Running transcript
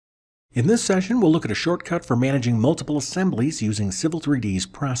In this session, we'll look at a shortcut for managing multiple assemblies using Civil 3D's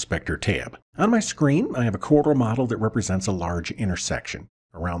Prospector tab. On my screen, I have a corridor model that represents a large intersection.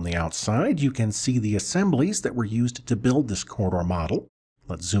 Around the outside, you can see the assemblies that were used to build this corridor model.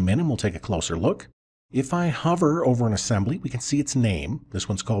 Let's zoom in and we'll take a closer look. If I hover over an assembly, we can see its name. This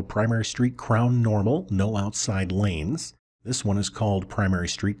one's called Primary Street Crown Normal, No Outside Lanes. This one is called Primary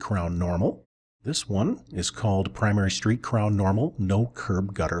Street Crown Normal. This one is called Primary Street Crown Normal, No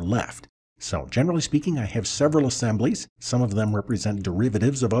Curb Gutter Left. So generally speaking, I have several assemblies. Some of them represent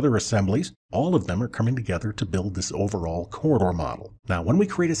derivatives of other assemblies. All of them are coming together to build this overall corridor model. Now, when we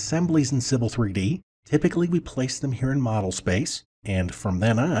create assemblies in Civil 3D, typically we place them here in model space, and from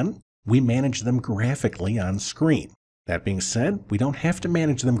then on, we manage them graphically on screen. That being said, we don't have to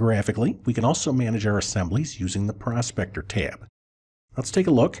manage them graphically. We can also manage our assemblies using the Prospector tab. Let's take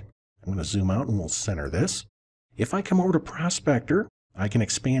a look. I'm going to zoom out and we'll center this. If I come over to Prospector, I can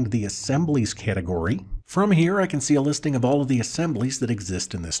expand the Assemblies category. From here, I can see a listing of all of the assemblies that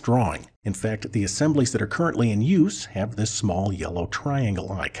exist in this drawing. In fact, the assemblies that are currently in use have this small yellow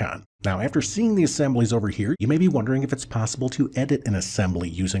triangle icon. Now, after seeing the assemblies over here, you may be wondering if it's possible to edit an assembly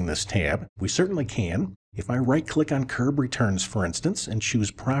using this tab. We certainly can. If I right-click on Curb Returns, for instance, and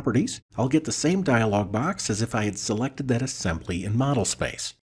choose Properties, I'll get the same dialog box as if I had selected that assembly in model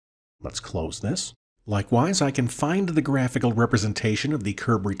space. Let's close this. Likewise, I can find the graphical representation of the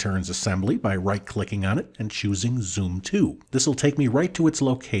Curb Returns assembly by right-clicking on it and choosing Zoom to. This will take me right to its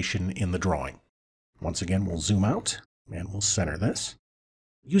location in the drawing. Once again, we'll zoom out and we'll center this.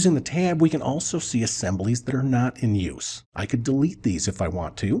 Using the tab, we can also see assemblies that are not in use. I could delete these if I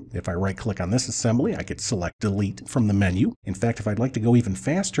want to. If I right-click on this assembly, I could select Delete from the menu. In fact, if I'd like to go even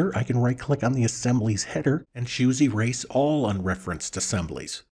faster, I can right-click on the assembly's header and choose Erase All Unreferenced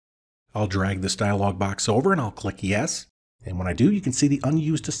Assemblies. I'll drag this dialog box over and I'll click Yes. And when I do, you can see the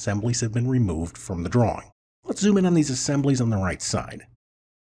unused assemblies have been removed from the drawing. Let's zoom in on these assemblies on the right side.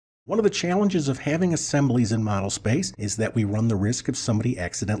 One of the challenges of having assemblies in model space is that we run the risk of somebody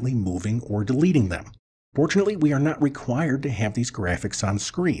accidentally moving or deleting them. Fortunately, we are not required to have these graphics on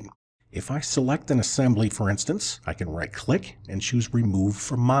screen. If I select an assembly, for instance, I can right-click and choose Remove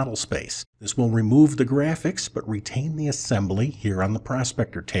from Model Space. This will remove the graphics but retain the assembly here on the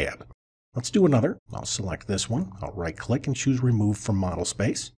Prospector tab. Let's do another. I'll select this one. I'll right-click and choose Remove from Model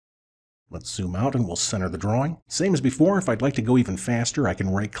Space. Let's zoom out and we'll center the drawing. Same as before, if I'd like to go even faster, I can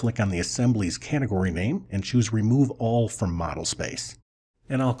right-click on the assembly's category name and choose Remove All from Model Space.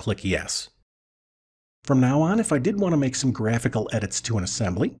 And I'll click Yes. From now on, if I did want to make some graphical edits to an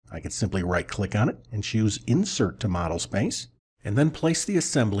assembly, I could simply right-click on it and choose Insert to Model Space, and then place the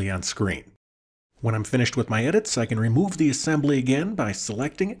assembly on screen. When I'm finished with my edits, I can remove the assembly again by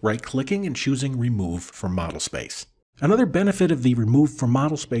selecting it, right-clicking, and choosing Remove from Model Space. Another benefit of the Remove from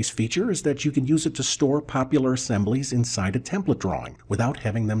Model Space feature is that you can use it to store popular assemblies inside a template drawing without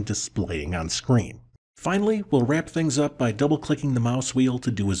having them displaying on screen. Finally, we'll wrap things up by double-clicking the mouse wheel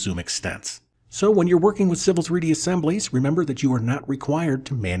to do a zoom extents. So when you're working with Civil 3D assemblies, remember that you are not required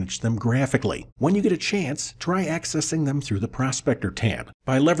to manage them graphically. When you get a chance, try accessing them through the Prospector tab.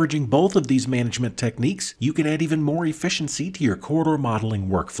 By leveraging both of these management techniques, you can add even more efficiency to your corridor modeling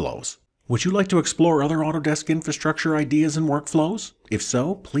workflows. Would you like to explore other Autodesk infrastructure ideas and workflows? If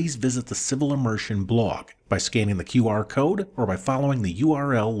so, please visit the Civil Immersion blog by scanning the QR code or by following the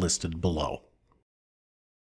URL listed below.